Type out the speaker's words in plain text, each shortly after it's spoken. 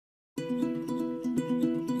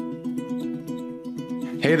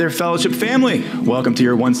Hey there, Fellowship family. Welcome to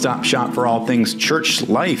your one-stop shop for all things church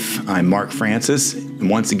life. I'm Mark Francis,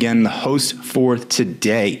 and once again, the host for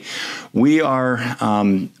today. We are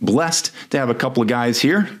blessed to have a couple of guys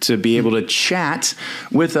here to be able to chat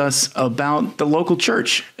with us about the local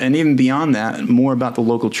church, and even beyond that, more about the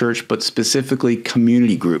local church, but specifically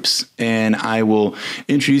community groups. And I will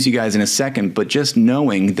introduce you guys in a second, but just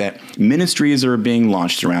knowing that ministries are being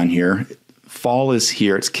launched around here. Fall is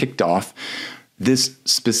here. It's kicked off. This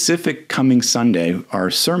specific coming Sunday, our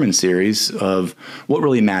sermon series of what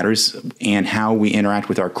really matters and how we interact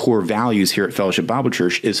with our core values here at Fellowship Bible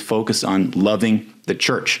Church is focused on loving the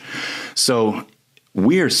church. So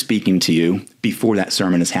we are speaking to you before that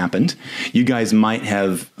sermon has happened. You guys might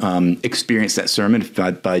have experienced that sermon by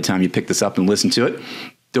the time you pick this up and listen to it.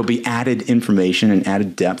 There'll be added information and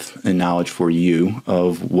added depth and knowledge for you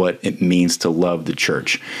of what it means to love the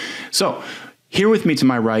church. So here with me to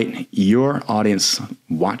my right, your audience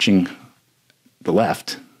watching the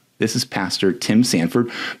left, this is Pastor Tim Sanford,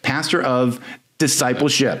 Pastor of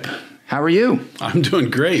Discipleship. How are you? I'm doing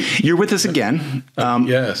great. You're with us again.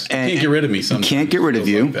 Yes. Can't get rid of me sometimes. Can't get rid of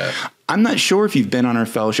you. Like I'm not sure if you've been on our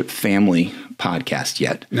Fellowship Family podcast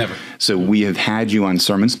yet. Never. So we have had you on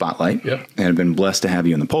Sermon Spotlight. Yep. And have been blessed to have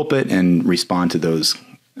you in the pulpit and respond to those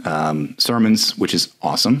sermons, which is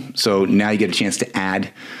awesome. So now you get a chance to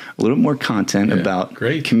add a little more content about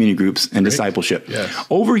community groups and discipleship. Yes.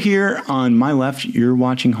 Over here on my left, you're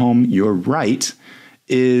watching home, your right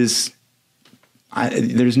is...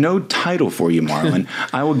 there's no title for you, Marlin.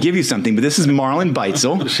 I will give you something, but this is Marlin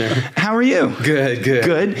Beitzel. Sure. How are you?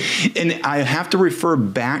 Good. And I have to refer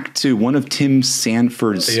back to one of Tim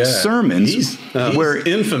Sanford's sermons he's where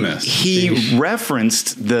infamous. He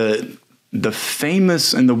referenced the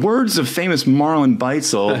famous, and the words of famous Marlin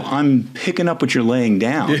Beitzel, I'm picking up what you're laying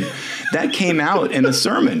down. That came out in the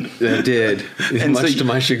sermon. It did, and much to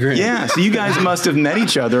my chagrin. Yeah, so you guys must have met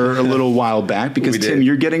each other a little while back because, Tim,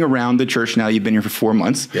 you're getting around the church now. You've been here for 4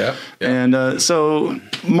 months. Yeah. And so,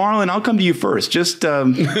 Marlin, I'll come to you first. Just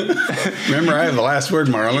remember, I have the last word,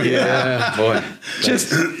 Marlin. Yeah, boy.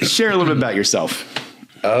 Just share a little bit about yourself.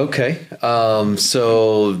 Okay.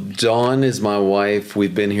 So Dawn is my wife.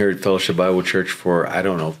 We've been here at Fellowship Bible Church for,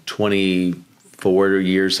 24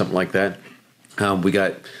 years, something like that. We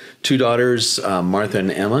got two daughters, Martha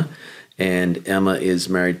and Emma. And Emma is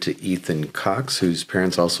married to Ethan Cox, whose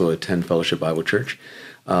parents also attend Fellowship Bible Church.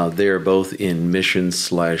 They are both in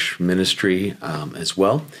mission/ministry as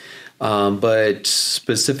well. But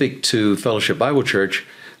specific to Fellowship Bible Church,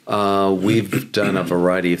 we've done a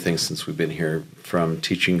variety of things since we've been here, from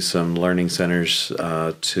teaching some learning centers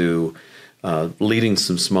to leading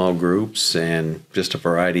some small groups, and just a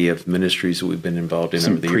variety of ministries that we've been involved in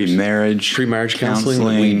over the years. Pre-marriage counseling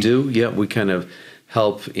that we do. Yeah, we kind of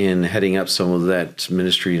help in heading up some of that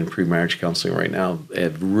ministry and pre-marriage counseling right now.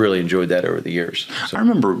 I've really enjoyed that over the years. So. I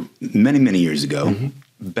remember many years ago,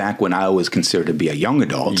 back when I was considered to be a young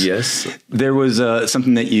adult. Yes. There was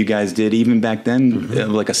something that you guys did even back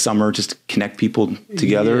then, like a summer, just to connect people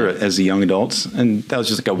together as the young adults. And that was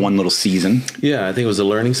just like a one little season. Yeah, I think it was a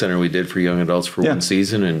learning center we did for young adults for one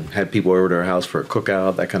season, and had people over to our house for a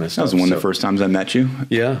cookout, that kind of stuff. That was one of the first times I met you.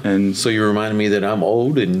 Yeah. And so you reminded me that I'm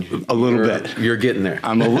old, and a little bit. You're getting there.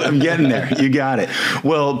 I'm getting there. You got it.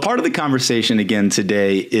 Well, part of the conversation again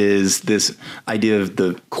today is this idea of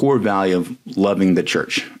the core value of loving the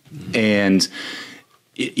church. And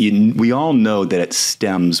we all know that it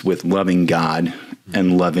stems with loving God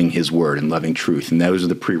and loving His Word and loving truth. And those are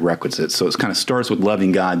the prerequisites. So it kind of starts with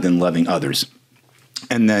loving God, then loving others.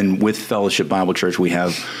 And then with Fellowship Bible Church, we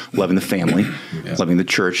have loving the family, loving the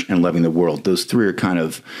church, and loving the world. Those three are kind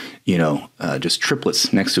of, just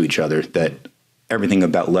triplets next to each other that everything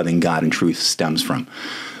about loving God and truth stems from.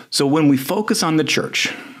 So when we focus on the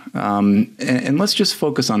church, and let's just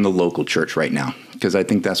focus on the local church right now, because I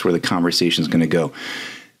think that's where the conversation is going to go.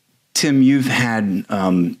 Tim, you've had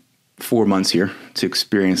 4 months here to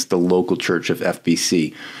experience the local church of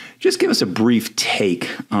FBC. Just give us a brief take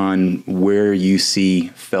on where you see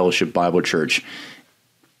Fellowship Bible Church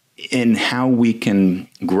and how we can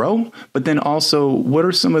grow, but then also what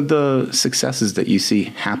are some of the successes that you see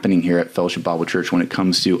happening here at Fellowship Bible Church when it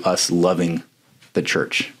comes to us loving the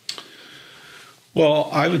church? Well,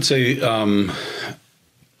 I would say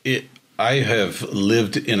I have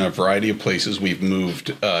lived in a variety of places. We've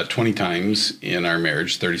moved 20 times in our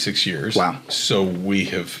marriage, 36 years. Wow. So we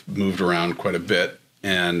have moved around quite a bit.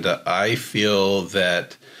 And I feel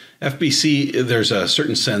that FBC, there's a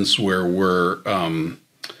certain sense where we're an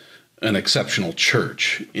exceptional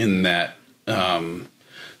church in that some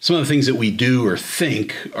of the things that we do or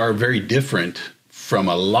think are very different from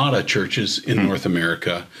a lot of churches in North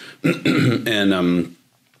America. And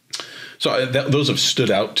so those have stood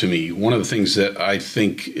out to me. One of the things that I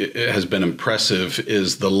think has been impressive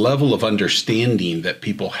is the level of understanding that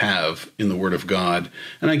people have in the Word of God.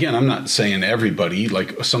 And again, I'm not saying everybody,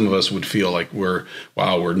 like some of us would feel like we're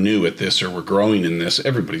new at this or we're growing in this.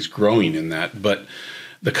 Everybody's growing in that. But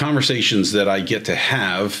the conversations that I get to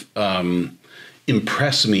have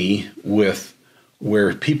impress me with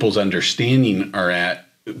where people's understanding are at,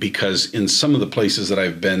 because in some of the places that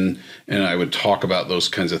I've been and I would talk about those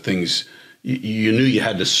kinds of things, you knew you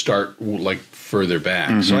had to start like further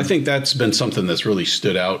back. So I think that's been something that's really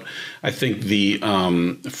stood out. I think the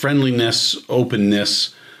friendliness,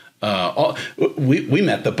 openness. We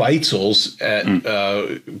met the Beitzels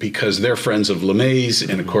at because they're friends of LeMay's,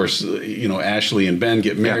 and of course, Ashley and Ben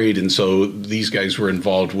get married, and so these guys were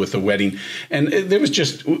involved with the wedding, and it's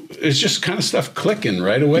just kind of stuff clicking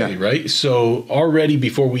right away, right? So already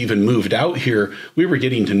before we even moved out here, we were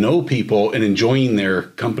getting to know people and enjoying their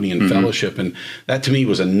company and fellowship, and that to me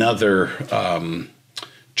was another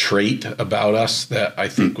trait about us that I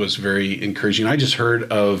think was very encouraging. I just heard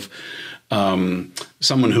of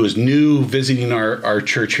someone who is new visiting our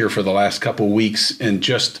church here for the last couple of weeks, and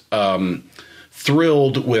just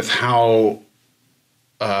thrilled with how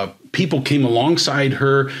people came alongside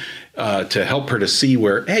her to help her to see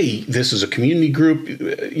where, hey, this is a community group,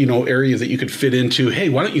 area that you could fit into. Hey,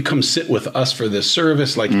 why don't you come sit with us for this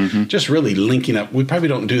service? Like just really linking up. We probably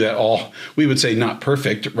don't do that all. We would say not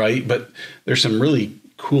perfect, right? But there's some really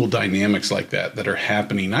cool dynamics like that are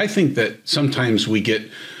happening. I think that sometimes we get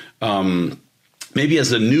maybe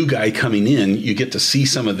as a new guy coming in, you get to see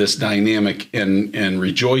some of this dynamic and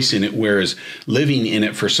rejoice in it, whereas living in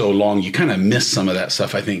it for so long, you kind of miss some of that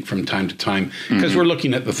stuff, I think, from time to time, because we're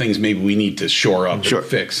looking at the things maybe we need to shore up and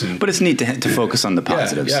fix. But it's neat to focus on the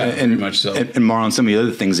positives. Yeah, and very much so. And Marlon, some of the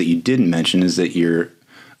other things that you didn't mention is that you're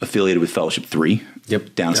affiliated with Fellowship 3.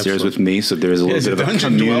 Yep, downstairs with me, so there's a little bit of a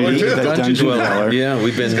community. Dungeon dweller. Yeah,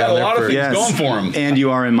 we've been got a lot of things going for him. And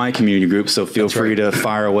you are in my community group, so feel free to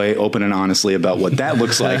fire away, open and honestly about what that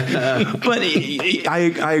looks like. But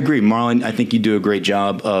I agree, Marlon. I think you do a great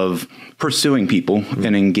job of pursuing people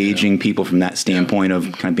and engaging people from that standpoint of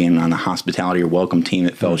kind of being on the hospitality or welcome team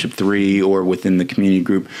at Fellowship 3 or within the community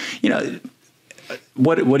group.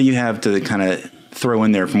 What do you have to kind of throw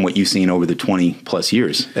in there from what you've seen over the 20 plus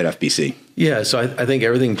years at FBC? Yeah, so I think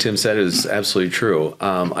everything Tim said is absolutely true.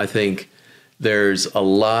 I think there's a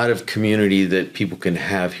lot of community that people can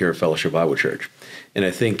have here at Fellowship Bible Church. And I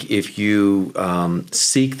think if you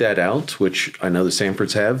seek that out, which I know the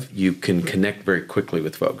Sanfords have, you can connect very quickly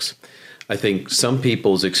with folks. I think some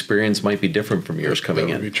people's experience might be different from yours coming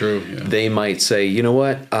in. That would be true, yeah. They might say, you know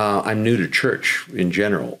what, I'm new to church in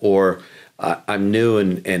general, or I'm new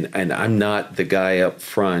and I'm not the guy up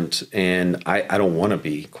front, and I don't want to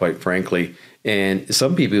be, quite frankly. And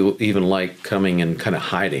some people even like coming and kind of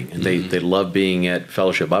hiding, and they love being at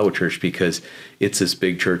Fellowship Bible Church because it's this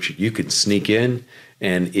big church. You can sneak in,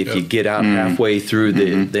 and if you get out halfway through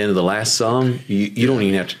the end of the last song, you don't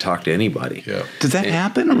even have to talk to anybody. Yeah. Does that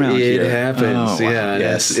happen around here? It happens. Oh, wow. Yeah,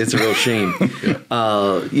 yes. It's a real shame.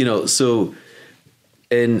 So.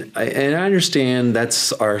 And I understand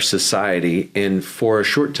that's our society, and for a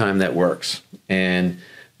short time that works. And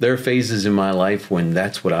there are phases in my life when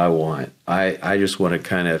that's what I want. I just want to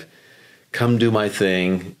kind of come do my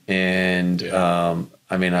thing. And I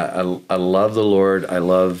love the Lord. I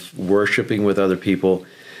love worshiping with other people.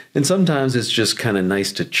 And sometimes it's just kind of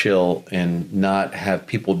nice to chill and not have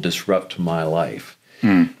people disrupt my life.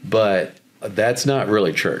 But that's not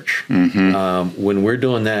really church. When we're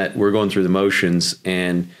doing that, we're going through the motions.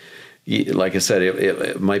 And like I said,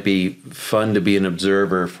 it might be fun to be an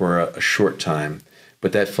observer for a short time,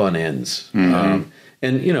 but that fun ends. And,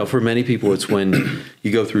 for many people, it's when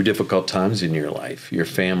you go through difficult times in your life, your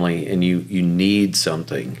family, and you need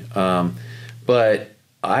something. But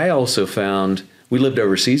I also found, we lived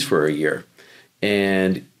overseas for a year,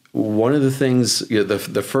 and one of the things,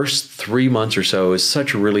 the first 3 months or so is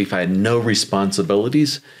such a relief. I had no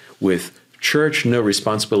responsibilities with church, no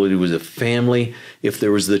responsibility with a family. If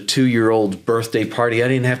there was the 2-year-old birthday party, I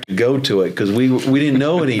didn't have to go to it because we didn't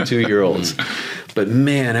know any 2-year-olds. But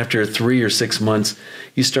man, after 3 or 6 months,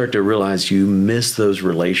 you start to realize you miss those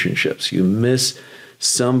relationships. You miss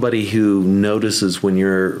somebody who notices when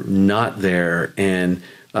you're not there, and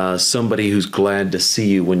somebody who's glad to see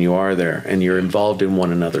you when you are there and you're involved in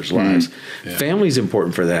one another's lives. Yeah. Family's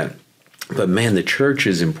important for that. But man, the church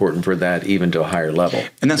is important for that, even to a higher level.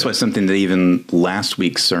 And that's why something that even last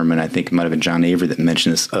week's sermon, I think it might have been John Avery that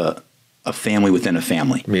mentioned this, a family within a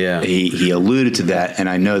family. Yeah. He alluded to that, and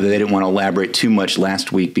I know that they didn't want to elaborate too much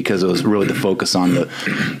last week because it was really the focus on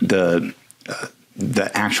the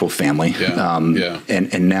actual family.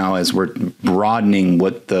 And now as we're broadening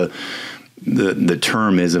what the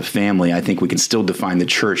term is of family, I think we can still define the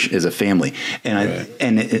church as a family. And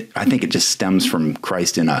I think it just stems from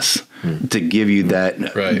Christ in us to give you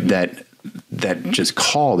that just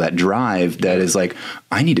call, that drive that is like,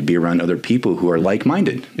 I need to be around other people who are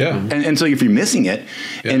like-minded. Yeah. And so if you're missing it,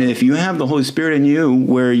 and if you have the Holy Spirit in you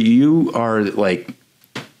where you are like,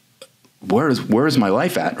 where's my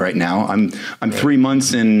life at right now? I'm 3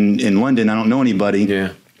 months in London. I don't know anybody.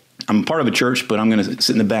 Yeah. I'm part of a church, but I'm going to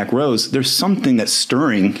sit in the back rows. There's something that's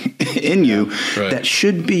stirring in you that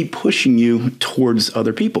should be pushing you towards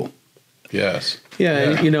other people. Yes. Yeah,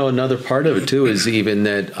 and another part of it too is even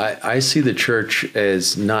that I see the church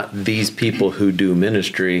as not these people who do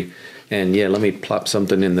ministry and let me plop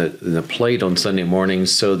something in the plate on Sunday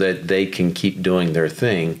mornings so that they can keep doing their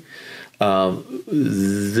thing.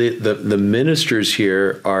 The ministers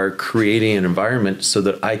here are creating an environment so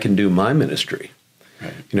that I can do my ministry.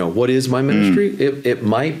 Right. What is my ministry? It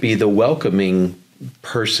might be the welcoming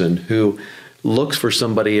person who looks for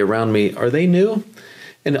somebody around me. Are they new?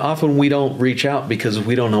 And often we don't reach out because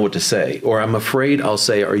we don't know what to say. Or I'm afraid I'll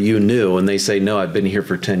say, are you new? And they say, no, I've been here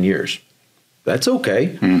for 10 years. That's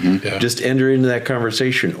okay. Just enter into that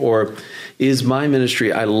conversation. Or is my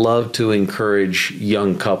ministry, I love to encourage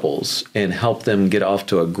young couples and help them get off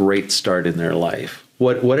to a great start in their life.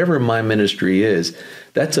 Whatever my ministry is,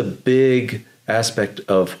 that's a big aspect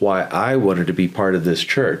of why I wanted to be part of this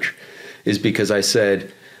church, is because I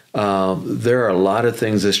said, there are a lot of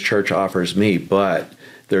things this church offers me, but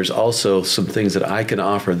there's also some things that I can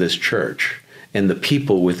offer this church and the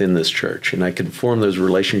people within this church, and I can form those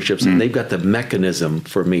relationships, and they've got the mechanism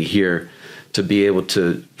for me here to be able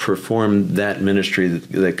to perform that ministry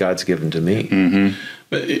that God's given to me.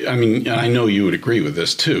 But I mean, I know you would agree with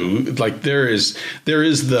this too. Like there is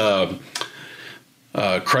the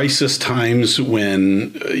crisis times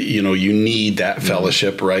when you need that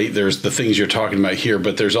fellowship, right? There's the things you're talking about here,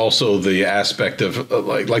 but there's also the aspect of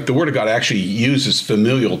like the Word of God actually uses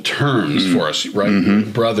familial terms for us, right?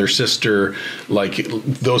 Brother, sister, like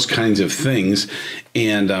those kinds of things.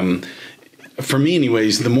 And for me,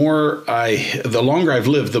 anyways, the longer I've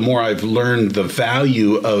lived, the more I've learned the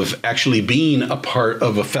value of actually being a part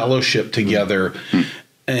of a fellowship together.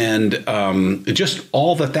 And just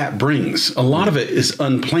all that brings. A lot of it is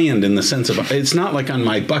unplanned in the sense of it's not like on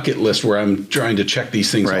my bucket list where I'm trying to check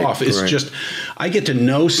these things off. It's just I get to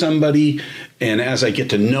know somebody, and as I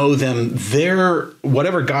get to know them,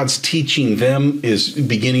 whatever God's teaching them is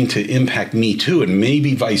beginning to impact me too, and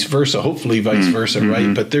maybe vice versa. Hopefully, vice versa,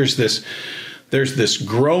 right? But there's this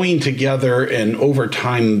growing together, and over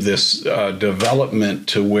time, this development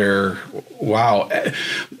to where, wow.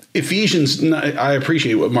 Ephesians, I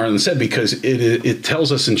appreciate what Marlin said, because it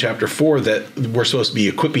tells us in chapter 4 that we're supposed to be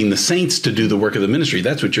equipping the saints to do the work of the ministry.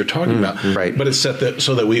 That's what you're talking about. Right. But it's set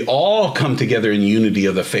so that we all come together in unity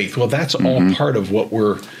of the faith. Well, that's all part of what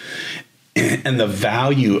and the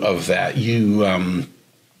value of that. You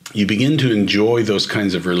begin to enjoy those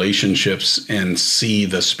kinds of relationships and see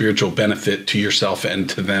the spiritual benefit to yourself and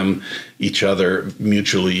to them, each other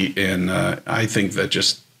mutually. And I think that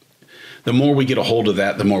just the more we get a hold of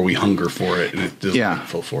that, the more we hunger for it, and it's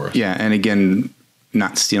meaningful for us. Yeah, and again,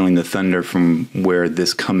 not stealing the thunder from where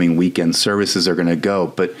this coming weekend services are going to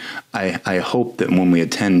go, but I hope that when we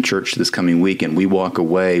attend church this coming weekend, we walk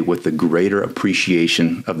away with a greater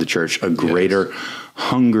appreciation of the church, a greater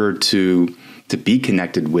hunger to be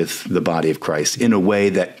connected with the body of Christ in a way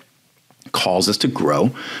that calls us to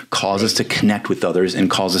grow, calls us to connect with others, and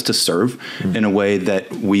calls us to serve in a way that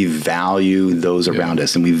we value those around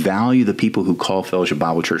us, and we value the people who call Fellowship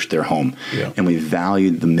Bible Church their home, and we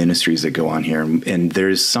value the ministries that go on here. And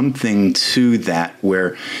there's something to that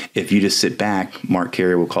where if you just sit back, Mark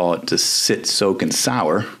Carey will call it to sit, soak, and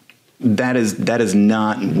sour. That is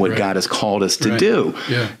not what God has called us to do.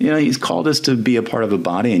 He's called us to be a part of a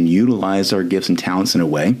body and utilize our gifts and talents in a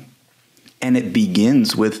way. And it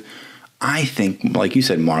begins with, I think, like you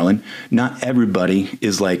said, Marlin, not everybody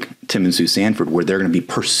is like Tim and Sue Sanford, where they're going to be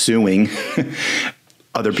pursuing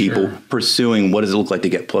other people, pursuing what does it look like to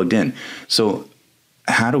get plugged in. So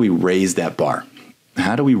how do we raise that bar?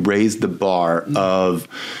 How do we raise the bar of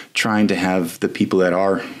trying to have the people that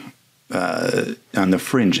are on the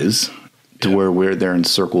fringes to where they're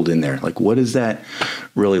encircled in there? Like, what does that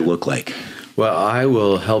really look like? Well, I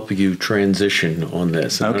will help you transition on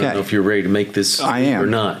this. I don't know if you're ready to make this or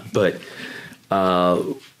not, but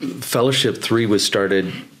Fellowship 3 was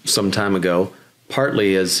started some time ago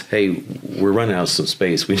partly as, hey, we're running out of some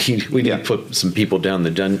space. We need to put some people down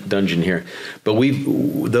the dungeon here. But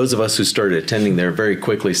those of us who started attending there very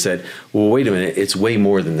quickly said, well, wait a minute, it's way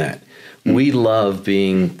more than that. We love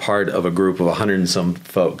being part of a group of 100 and some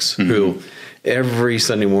folks who every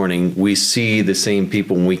Sunday morning we see the same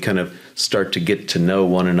people, and we kind of start to get to know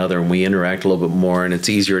one another, and we interact a little bit more, and it's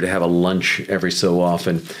easier to have a lunch every so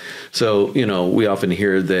often. So, we often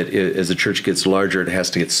hear that as the church gets larger, it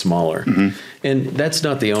has to get smaller. And that's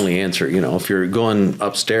not the only answer. If you're going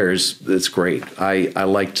upstairs, that's great. I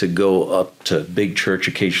like to go up to big church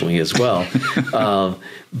occasionally as well.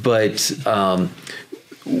 But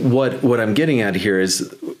what I'm getting at here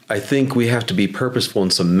is I think we have to be purposeful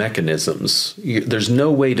in some mechanisms. There's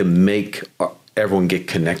no way to make everyone get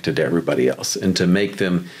connected to everybody else and to make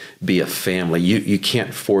them be a family. You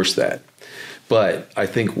can't force that. But I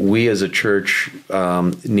think we as a church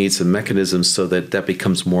need some mechanisms so that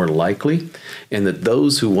becomes more likely, and that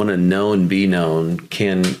those who want to know and be known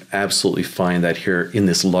can absolutely find that here in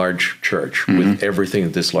this large church with everything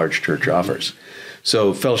that this large church offers.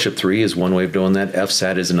 So Fellowship 3 is one way of doing that.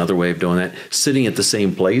 FSAT is another way of doing that. Sitting at the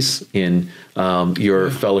same place in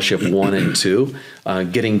your Fellowship 1 and 2,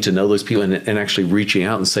 getting to know those people and actually reaching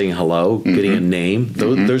out and saying hello, getting a name.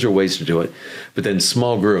 Those are ways to do it. But then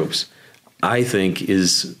small groups, I think,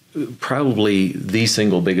 is probably the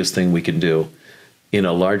single biggest thing we can do in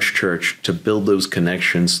a large church to build those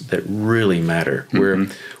connections that really matter, where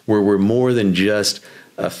we're more than just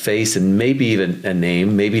a face and maybe even a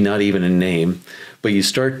name, maybe not even a name, but you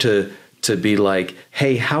start to be like,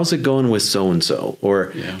 hey, how's it going with so-and-so?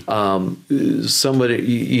 Or somebody,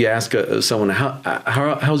 you ask someone,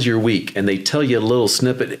 how's your week? And they tell you a little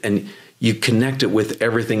snippet, and you connect it with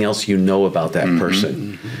everything else you know about that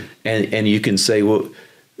person. And you can say, well,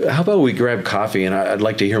 how about we grab coffee, and I'd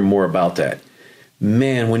like to hear more about that.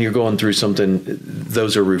 Man, when you're going through something,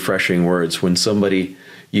 those are refreshing words. When somebody,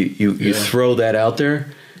 you throw that out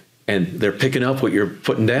there, and they're picking up what you're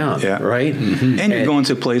putting down, right? And you're going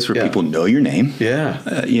to a place where people know your name.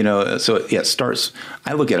 So it starts,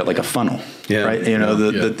 I look at it like a funnel, right?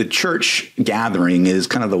 The church gathering is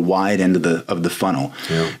kind of the wide end of the funnel.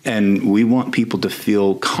 And we want people to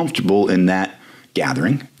feel comfortable in that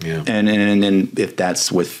gathering. And if that's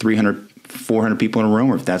with 300, 400 people in a room,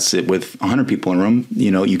 or if that's it with 100 people in a room,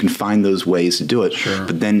 you can find those ways to do it.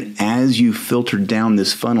 But then as you filter down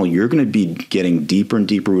this funnel, you're going to be getting deeper and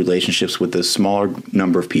deeper relationships with a smaller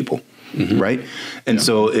number of people. Right? And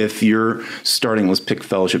so if you're starting, let's pick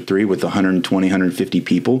Fellowship 3 with 120, 150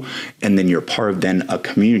 people, and then you're part of then a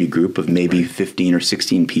community group of maybe 15 or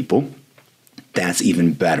 16 people, that's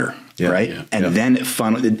even better. Right? And then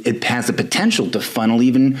it has the potential to funnel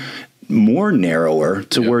even more narrower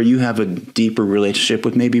to where you have a deeper relationship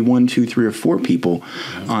with maybe 1, 2, 3, or 4 people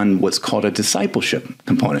on what's called a discipleship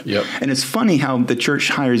component. And it's funny how the church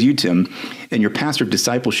hires you, Tim, and you're pastor of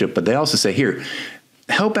discipleship, but they also say, here,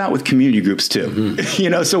 help out with community groups too.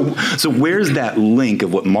 So where's that link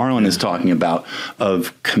of what Marlin is talking about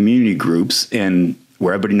of community groups and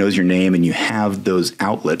where everybody knows your name and you have those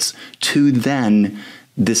outlets to then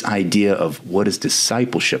this idea of what does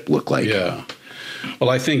discipleship look like?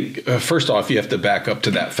 Well, I think, first off, you have to back up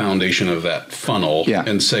to that foundation of that funnel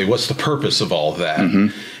and say, what's the purpose of all that?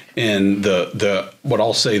 And what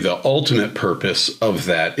I'll say the ultimate purpose of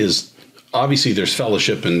that is, obviously there's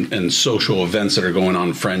fellowship and social events that are going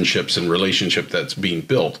on, friendships and relationship that's being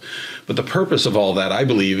built. But the purpose of all that, I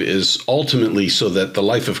believe, is ultimately so that the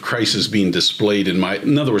life of Christ is being displayed in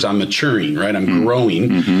other words, I'm maturing, right? I'm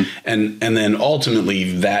growing. And then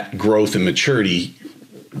ultimately that growth and maturity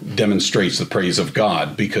demonstrates the praise of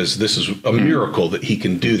God, because this is a miracle that he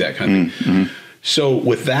can do that kind of thing. So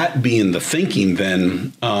with that being the thinking,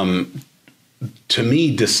 then to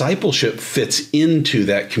me, discipleship fits into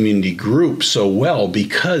that community group so well,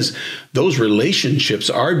 because those relationships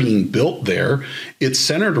are being built there. It's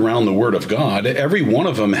centered around the Word of God. Every one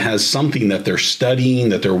of them has something that they're studying,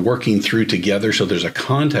 that they're working through together. So there's a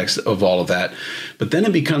context of all of that. But then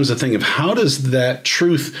it becomes a thing of, how does that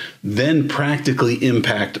truth then practically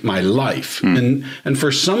impact my life? And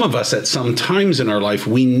for some of us at some times in our life,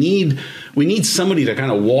 we need somebody to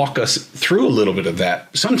kind of walk us through a little bit of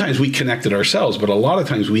that. Sometimes we connect it ourselves, but a lot of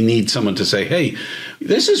times we need someone to say, hey,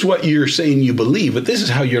 this is what you're saying you believe, but this is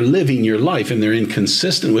how you're living your life, and they're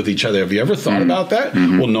inconsistent with each other. Have you ever thought about that?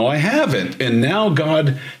 Well, no, I haven't. And now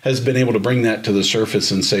God has been able to bring that to the surface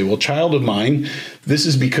and say, well, child of mine, this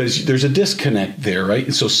is because there's a disconnect there, right?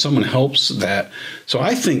 And so someone helps that. So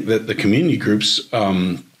I think that the community groups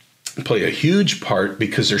play a huge part,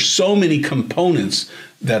 because there's so many components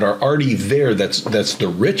that are already there. That's the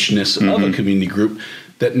richness of a community group,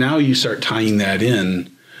 that now you start tying that in.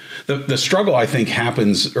 The struggle, I think,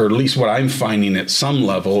 happens, or at least what I'm finding at some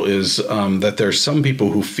level, is that there's some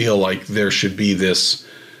people who feel like there should be this,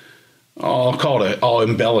 I'll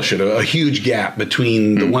embellish it, a huge gap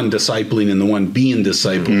between the one discipling and the one being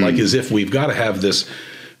discipled, like as if we've got to have this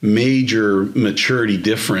major maturity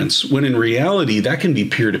difference, when in reality that can be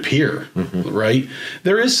peer-to-peer, right?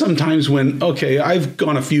 There is sometimes when, okay, I've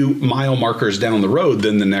gone a few mile markers down the road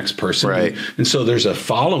than the next person, right? And so there's a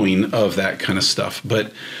following of that kind of stuff.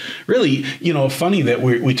 But really, funny that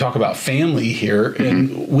we talk about family here,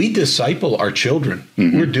 and we disciple our children.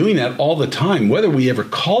 We're doing that all the time. Whether we ever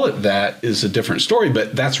call it that is a different story,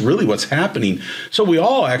 but that's really what's happening. So we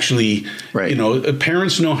all actually,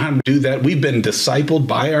 parents know how to do that. We've been discipled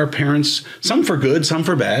by our parents, some for good, some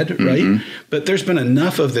for bad, right? But there's been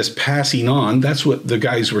enough of this passing on. That's what the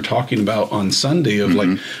guys were talking about on Sunday of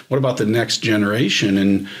like, what about the next generation?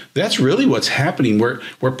 And that's really what's happening.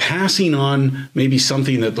 We're passing on maybe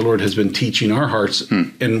something that the Lord has been teaching our hearts,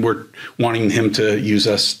 and we're wanting him to use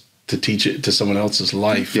us to teach it to someone else's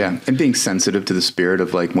life. Yeah, and being sensitive to the Spirit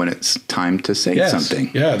of like when it's time to say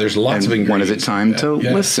something. Yeah, there's lots of ingredients. When is it time to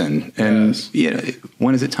listen? And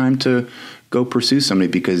when is it time to go pursue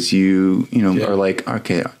somebody because you are like,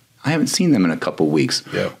 okay, I haven't seen them in a couple of weeks.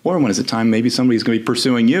 Yeah. Or when is it time maybe somebody's going to be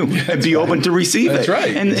pursuing you and be open to receive it. That's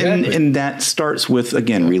right. And that starts with,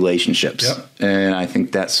 again, relationships. Yep. And I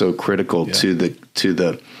think that's so critical to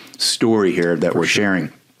the story here that we're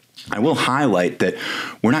sharing. I will highlight that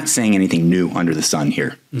we're not saying anything new under the sun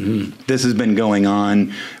here. This has been going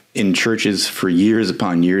on in churches for years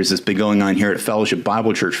upon years. It's been going on here at Fellowship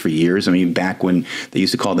Bible Church for years. I mean, back when they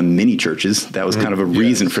used to call them mini churches, that was kind of a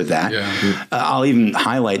reason for that. Yeah. I'll even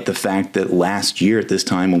highlight the fact that last year at this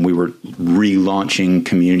time when we were relaunching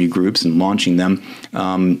community groups and launching them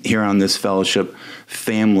here on this Fellowship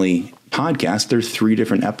Family podcast, there's 3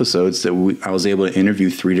 different episodes that I was able to interview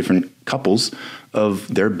 3 different couples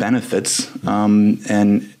of their benefits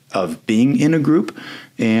and of being in a group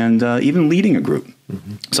and even leading a group.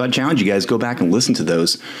 So I challenge you guys, go back and listen to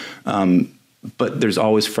those. But there's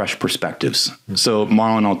always fresh perspectives. So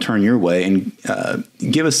Marlin, I'll turn your way and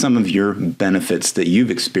give us some of your benefits that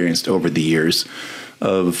you've experienced over the years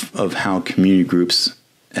of how community groups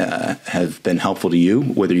have been helpful to you,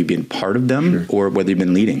 whether you've been part of them or whether you've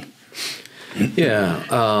been leading.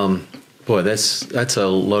 Yeah. Boy, that's a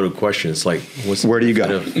loaded question. It's like, where do you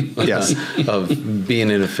go? Of being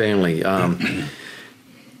in a family.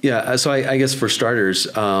 So I guess for starters,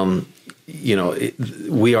 we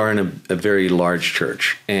are in a very large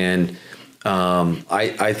church, and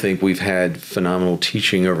I think we've had phenomenal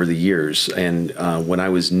teaching over the years. And when I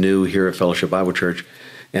was new here at Fellowship Bible Church,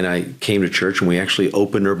 and I came to church, and we actually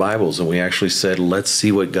opened our Bibles, and we actually said, let's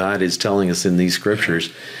see what God is telling us in these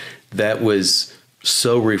scriptures. That was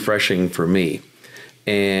so refreshing for me.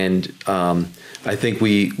 And I think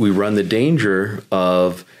we run the danger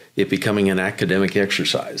of it becoming an academic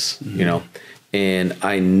exercise, and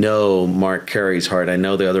I know Mark Carey's heart, I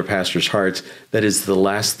know the other pastors' hearts, that is the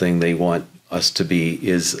last thing they want us to be,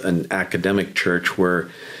 is an academic church where,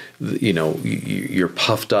 you're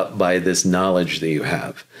puffed up by this knowledge that you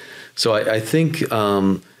have. So I think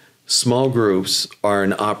small groups are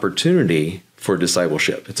an opportunity for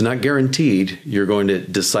discipleship. It's not guaranteed you're going to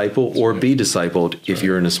disciple or be discipled if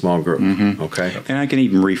you're in a small group. Okay. And I can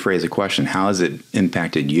even rephrase a question. How has it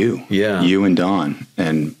impacted you? Yeah. You and Dawn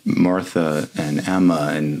and Martha and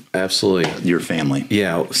Emma and absolutely your family.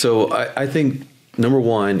 Yeah. So I think number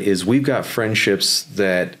one is we've got friendships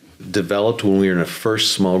that developed when we were in a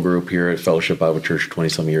first small group here at Fellowship Bible Church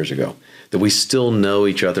 20-some years ago, that we still know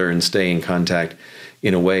each other and stay in contact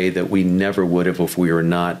in a way that we never would have if we were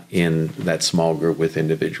not in that small group with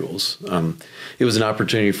individuals. It was an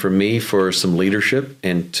opportunity for me for some leadership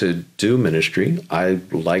and to do ministry. I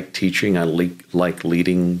like teaching. I like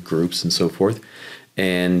leading groups and so forth.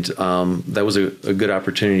 And that was a good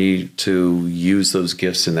opportunity to use those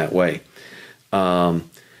gifts in that way.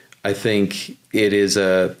 I think it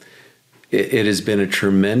has been a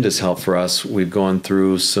tremendous help for us. We've gone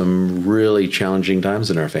through some really challenging times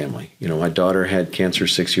in our family. My daughter had cancer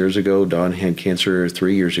 6 years ago. Dawn had cancer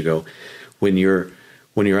 3 years ago. When you're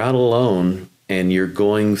out alone and you're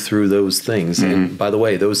going through those things, and by the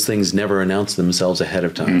way, those things never announce themselves ahead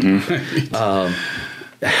of time.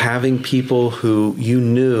 Having people who you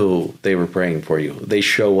knew they were praying for you, they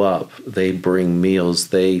show up, they bring meals,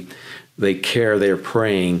 they care, they're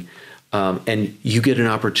praying. And you get an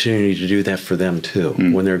opportunity to do that for them too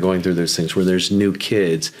when they're going through those things, where there's new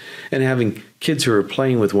kids, and having kids who are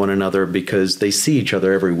playing with one another because they see each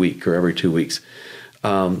other every week or every 2 weeks.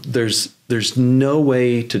 There's no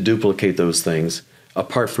way to duplicate those things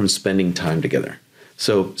apart from spending time together.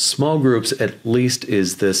 So small groups at least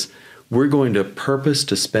is this, we're going to purpose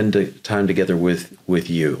to spend time together with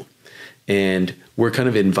you. And we're kind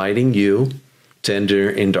of inviting you to enter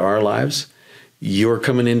into our lives. You're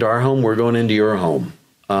coming into our home, we're going into your home.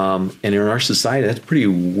 And in our society, that's pretty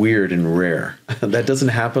weird and rare. That doesn't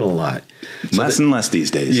happen a lot. Less and less these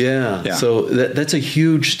days. Yeah. So that's a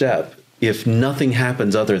huge step if nothing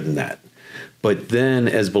happens other than that. But then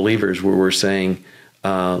as believers, we're saying,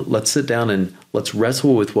 let's sit down and let's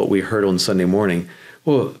wrestle with what we heard on Sunday morning.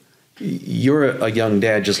 Well, you're a young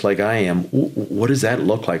dad just like I am. What does that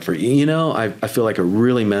look like for you? I feel like I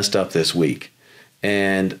really messed up this week.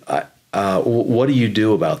 And what do you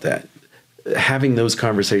do about that? Having those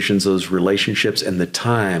conversations, those relationships, and the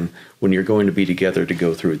time when you're going to be together to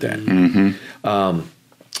go through that.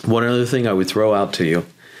 One other thing I would throw out to you,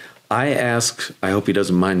 I asked, I hope he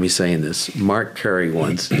doesn't mind me saying this, Mark Carey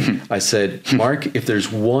once. I said, Mark, if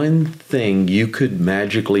there's one thing you could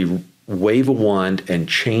magically wave a wand and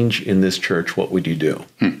change in this church, what would you do?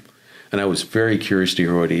 And I was very curious to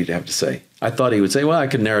hear what he'd have to say. I thought he would say, well, I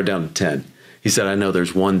could narrow it down to 10. He said, I know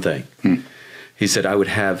there's one thing. He said, I would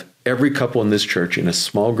have every couple in this church in a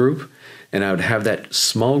small group, and I would have that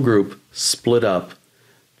small group split up,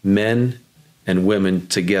 men and women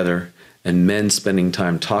together, and men spending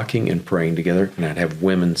time talking and praying together, and I'd have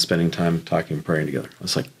women spending time talking and praying together. I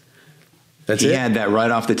was like, that's it? He had that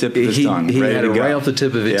right off the tip of his tongue. He had it right off the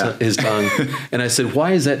tip of his tongue. And I said,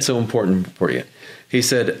 why is that so important for you? He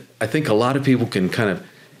said, I think a lot of people can kind of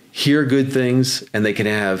hear good things, and they can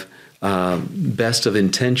have best of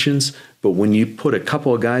intentions, but when you put a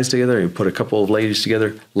couple of guys together and put a couple of ladies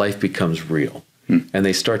together, life becomes real. And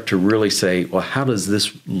they start to really say, well, how does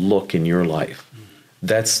this look in your life?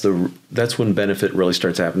 That's when benefit really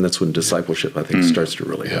starts to happen. That's when discipleship, I think, starts to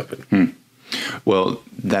really happen. Well,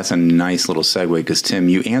 that's a nice little segue, because Tim,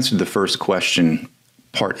 you answered the first question,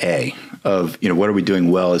 part A, of what are we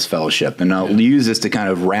doing well as fellowship, and I'll use this to kind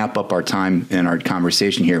of wrap up our time in our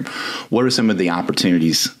conversation here. What are some of the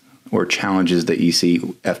opportunities or challenges that you see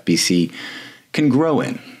FBC can grow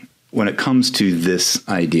in when it comes to this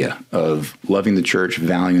idea of loving the church,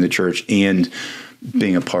 valuing the church, and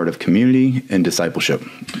being a part of community and discipleship?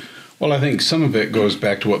 Well, I think some of it goes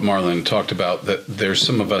back to what Marlin talked about, that there's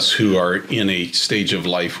some of us who are in a stage of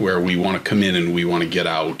life where we want to come in and we want to get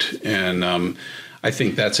out. And I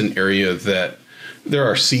think that's an area that there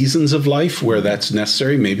are seasons of life where that's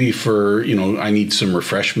necessary, maybe for, I need some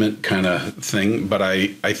refreshment kind of thing. But I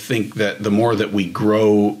think that the more that we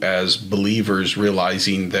grow as believers,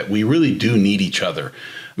 realizing that we really do need each other.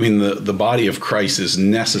 I mean, the body of Christ is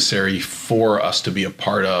necessary for us to be a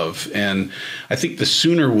part of. And I think the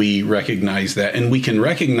sooner we recognize that, and we can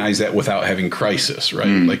recognize that without having crisis, right?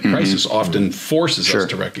 Like crisis often forces us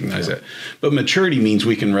to recognize that. But maturity means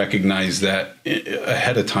we can recognize that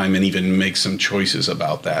ahead of time and even make some choices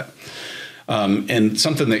about that. And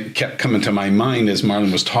something that kept coming to my mind as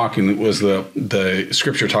Marlin was talking was the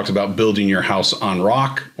scripture talks about building your house on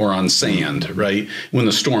rock or on sand, right? When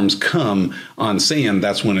the storms come on sand,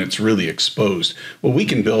 that's when it's really exposed. Well, we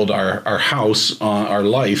can build our house, our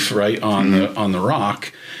life, right, on the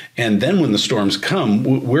rock, and then when the storms come,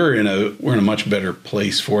 we're in a much better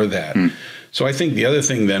place for that. So I think the other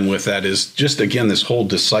thing then with that is just, again, this whole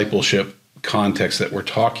discipleship context that we're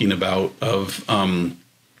talking about of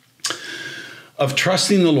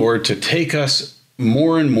trusting the Lord to take us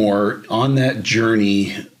more and more on that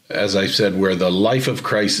journey, as I said, where the life of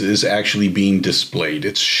Christ is actually being displayed.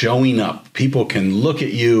 It's showing up. People can look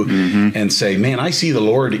at you and say, man, I see the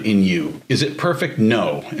Lord in you. Is it perfect?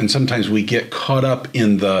 No. And sometimes we get caught up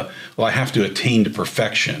in I have to attain to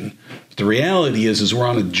perfection. But the reality is we're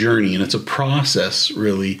on a journey, and it's a process,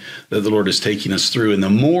 really, that the Lord is taking us through. And the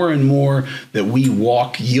more and more that we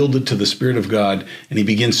walk yielded to the Spirit of God, and He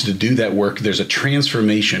begins to do that work, there's a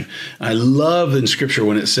transformation. I love in Scripture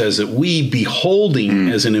when it says that we, beholding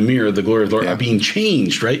as in a mirror the glory of the Lord, are being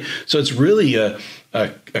changed, right? So it's really a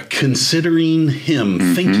considering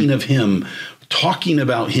Him, thinking of Him, talking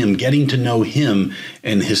about Him, getting to know Him,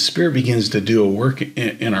 and His Spirit begins to do a work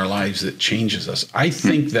in our lives that changes us. I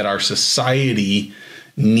think that our society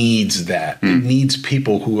needs that. It needs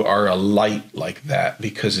people who are a light like that,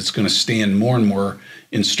 because it's going to stand more and more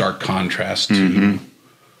in stark contrast to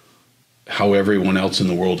how everyone else in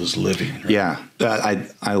the world is living. Right? Yeah,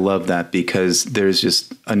 I love that, because there's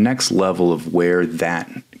just a next level of where that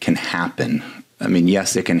can happen. I mean,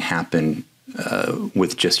 yes, it can happen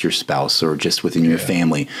with just your spouse or just within your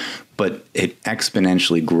family, but it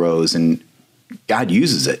exponentially grows, and God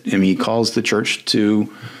uses it. I mean, He calls the church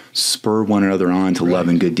to spur one another on to love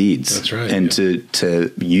and good deeds. That's right. And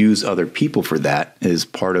to use other people for that is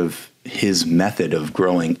part of his method of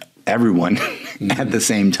growing everyone at the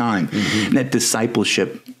same time. And that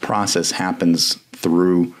discipleship process happens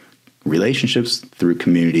through relationships, through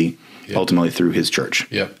community, ultimately through his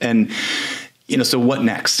church. And so what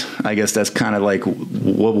next? I guess that's kind of like,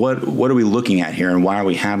 what are we looking at here, and why are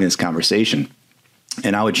we having this conversation?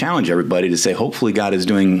 And I would challenge everybody to say, hopefully God is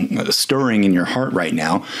doing stirring in your heart right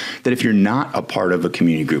now, that if you're not a part of a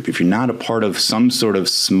community group, if you're not a part of some sort of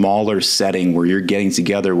smaller setting where you're getting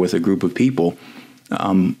together with a group of people,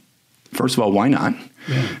 first of all, why not?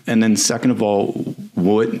 And then second of all,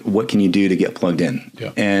 what can you do to get plugged in?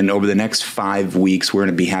 And over the next 5 weeks, we're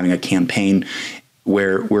going to be having a campaign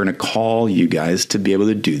where we're going to call you guys to be able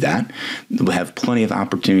to do that. We'll have plenty of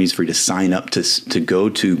opportunities for you to sign up to go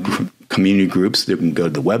to community groups. They can go to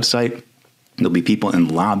the website. There'll be people in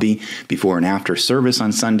the lobby before and after service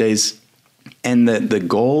on Sundays. And the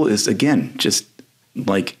goal is, again, just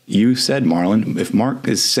like you said, Marlin, if Mark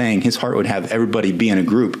is saying his heart would have everybody be in a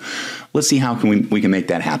group, let's see how we can make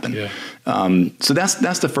that happen. So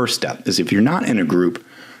that's the first step, is if you're not in a group,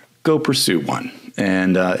 go pursue one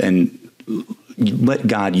and let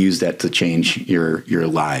God use that to change your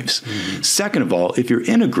lives. Second of all, if you're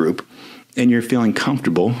in a group and you're feeling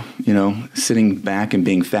comfortable, sitting back and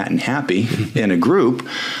being fat and happy in a group,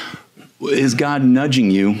 is God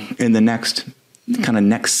nudging you in the next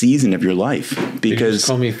season of your life? Because did you just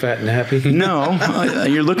call me fat and happy? No,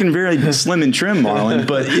 you're looking very slim and trim, Marlin.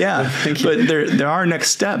 But but there are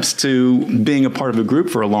next steps to being a part of a group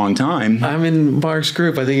for a long time. I'm in Mark's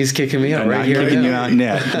group. I think he's kicking me out right here. Kicking you out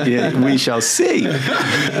net. We shall see.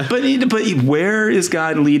 But where is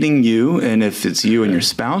God leading you? And if it's you and your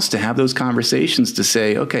spouse, to have those conversations to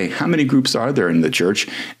say, okay, how many groups are there in the church,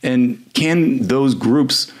 and can those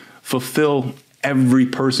groups fulfill every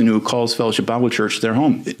person who calls Fellowship Bible Church their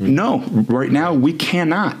home? No, right now we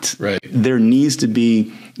cannot. There needs to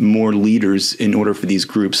be more leaders in order for these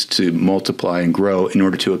groups to multiply and grow, in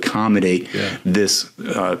order to accommodate this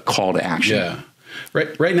call to action.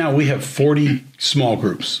 Right now we have 40 small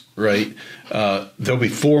groups, right? There'll be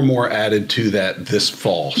 4 more added to that this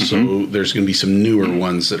fall. So there's going to be some newer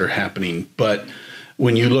ones that are happening. But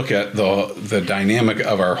when you look at the dynamic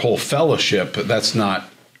of our whole fellowship, that's not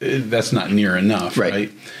near enough,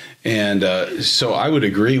 right? And so I would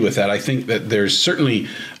agree with that. I think that there's certainly,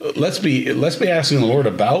 let's be asking the Lord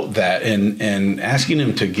about that, and asking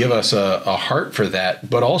Him to give us a heart for that.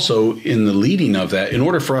 But also in the leading of that, in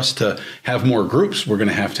order for us to have more groups, we're going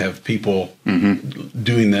to have people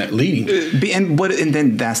doing that leading. And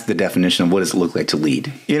then that's the definition of what does it look like to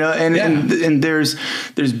lead. And there's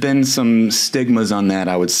been some stigmas on that,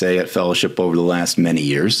 I would say, at Fellowship over the last many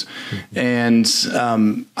years. And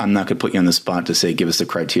I'm not going to put you on the spot to say give us the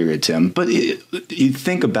criteria, Tim, but you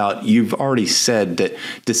think about, you've already said that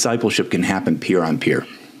discipleship can happen peer on peer.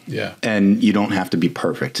 And you don't have to be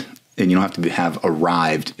perfect, and you don't have to have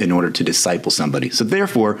arrived in order to disciple somebody. So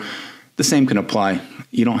therefore, the same can apply.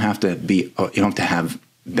 You don't have to have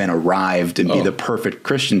been arrived and be the perfect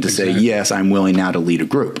Christian to say, yes, I'm willing now to lead a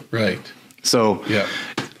group. So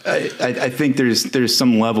I think there's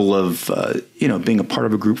some level of being a part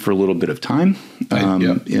of a group for a little bit of time.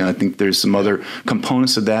 I think there's some other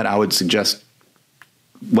components of that. I would suggest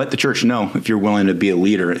let the church know if you're willing to be a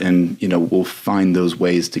leader, and we'll find those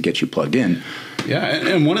ways to get you plugged in.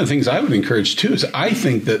 And one of the things I would encourage too is, I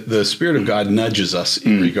think that the Spirit of God nudges us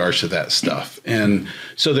in regards to that stuff. And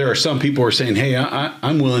so there are some people who are saying, hey,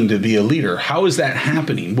 I'm willing to be a leader. How is that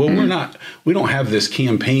happening? Well, we don't have this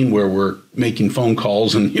campaign where we're making phone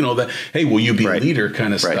calls and, hey, will you be a leader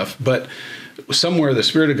kind of stuff. But somewhere the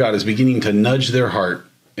Spirit of God is beginning to nudge their heart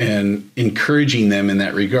and encouraging them in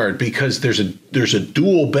that regard, because there's a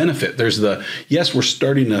dual benefit. There's yes, we're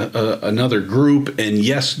starting another group, and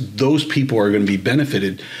yes, those people are going to be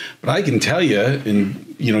benefited. But I can tell you,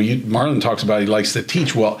 and Marlin talks about he likes to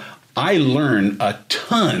teach. Well, I learn a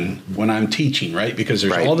ton when I'm teaching, right? Because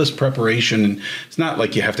there's all this preparation. And it's not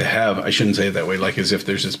like you have to I shouldn't say it that way, like as if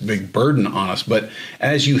there's this big burden on us. But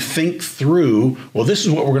as you think through, well, this is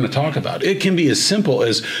what we're going to talk about. It can be as simple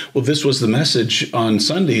as, well, this was the message on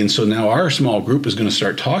Sunday, and so now our small group is going to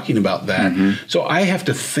start talking about that. So I have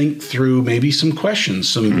to think through maybe some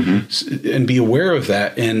questions, and be aware of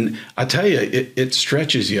that. And I tell you, it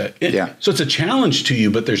stretches you. So it's a challenge to you,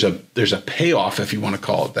 but there's a payoff, if you want to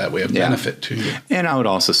call it that way. A benefit to you. And I would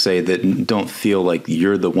also say that don't feel like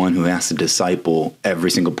you're the one who has to disciple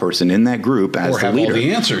every single person in that group as the leader.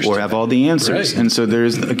 Or have all the answers. And so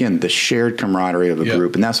there's, again, the shared camaraderie of a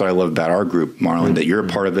group. And that's what I love about our group, Marlin, that you're a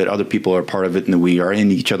part of it, other people are a part of it, and that we are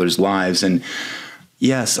in each other's lives. And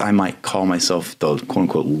yes, I might call myself the quote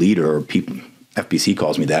unquote leader, or people, FBC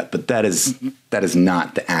calls me that, but that is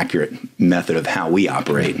not the accurate method of how we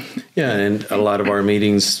operate. Yeah, and a lot of our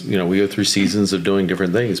meetings, we go through seasons of doing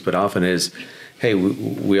different things, but often it is, hey,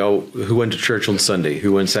 we all, who went to church on Sunday?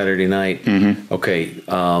 Who went Saturday night? Mm-hmm. Okay,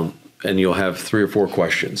 and you'll have 3 or 4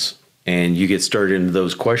 questions, and you get started into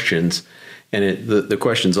those questions, and the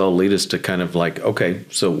questions all lead us to kind of like, okay,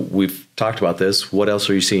 so we've talked about this. What else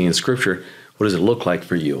are you seeing in Scripture? What does it look like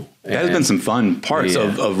for you? That has been some fun parts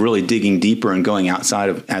of really digging deeper and going outside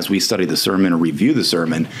of, as we study the sermon or review the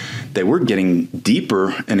sermon, that we're getting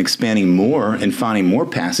deeper and expanding more and finding more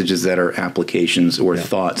passages that are applications or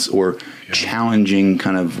thoughts or challenging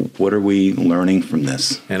kind of what are we learning from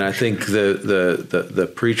this. And I think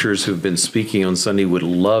the preachers who've been speaking on Sunday would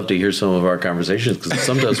love to hear some of our conversations, because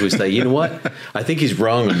sometimes we say, you know what, I think he's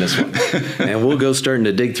wrong on this one. And we'll go starting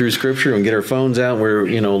to dig through Scripture and get our phones out. We're,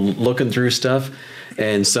 looking through stuff.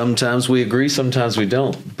 And sometimes we agree, sometimes we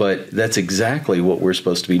don't. But that's exactly what we're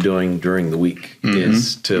supposed to be doing during the week,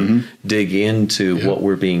 is to dig into what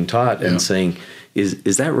we're being taught and saying,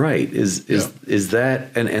 is that right? Is that,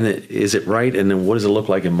 and is it right? And then what does it look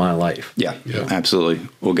like in my life? Yeah, absolutely.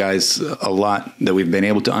 Well, guys, a lot that we've been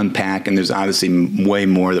able to unpack, and there's obviously way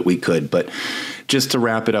more that we could. But just to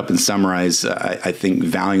wrap it up and summarize, I think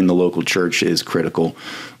valuing the local church is critical.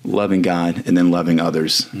 Loving God and then loving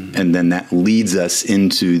others. And then that leads us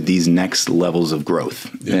into these next levels of growth.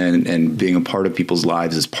 And being a part of people's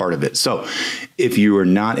lives is part of it. So if you are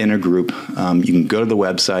not in a group, you can go to the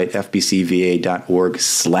website,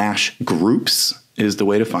 fbcva.org/groups is the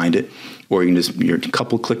way to find it. Or you can you're a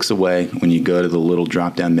couple clicks away when you go to the little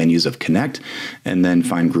drop-down menus of Connect and then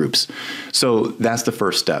find groups. So that's the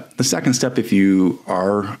first step. The second step, if you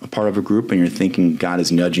are a part of a group and you're thinking God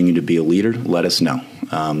is nudging you to be a leader, let us know.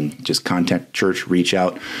 Just contact church, reach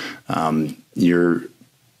out. Your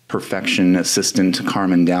perfection assistant,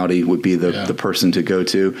 Carmen Dowdy, would be the person to go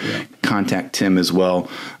to. Yeah. Contact Tim as well.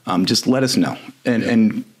 Just let us know.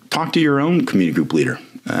 And talk to your own community group leader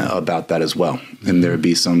about that as well. And there would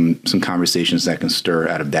be some conversations that can stir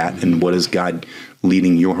out of that. And what is God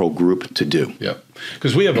leading your whole group to do? Yep.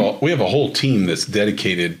 Because we have a whole team that's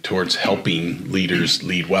dedicated towards helping leaders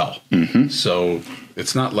lead well. Mm-hmm. So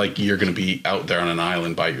it's not like you're going to be out there on an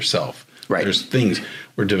island by yourself. Right. There's things,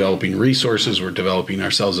 we're developing resources, we're developing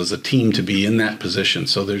ourselves as a team to be in that position.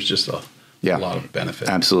 So there's just a lot of benefit.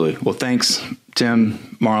 Absolutely. Well, thanks,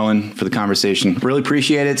 Tim, Marlin, for the conversation. Really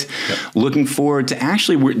appreciate it. Yep. Looking forward to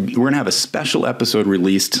we're going to have a special episode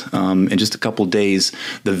released in just a couple days.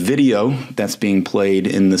 The video that's being played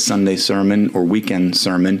in the Sunday sermon or weekend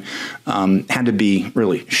sermon had to be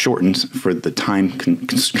really shortened for the time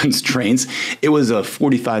constraints. It was a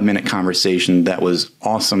 45-minute conversation that was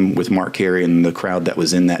awesome with Mark Carey and the crowd that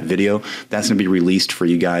was in that video. That's going to be released for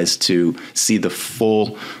you guys to see the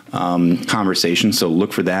full conversation. So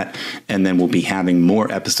look for that. And then we'll be having more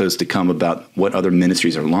episodes to come about what other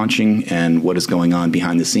ministries are launching and what is going on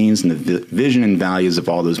behind the scenes and the vision and values of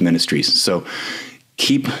all those ministries. So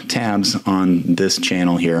keep tabs on this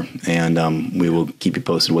channel here, and we will keep you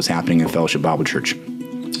posted what's happening in Fellowship Bible Church.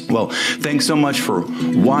 Well, thanks so much for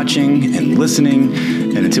watching and listening.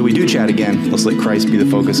 And until we do chat again, let's let Christ be the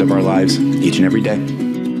focus of our lives each and every day.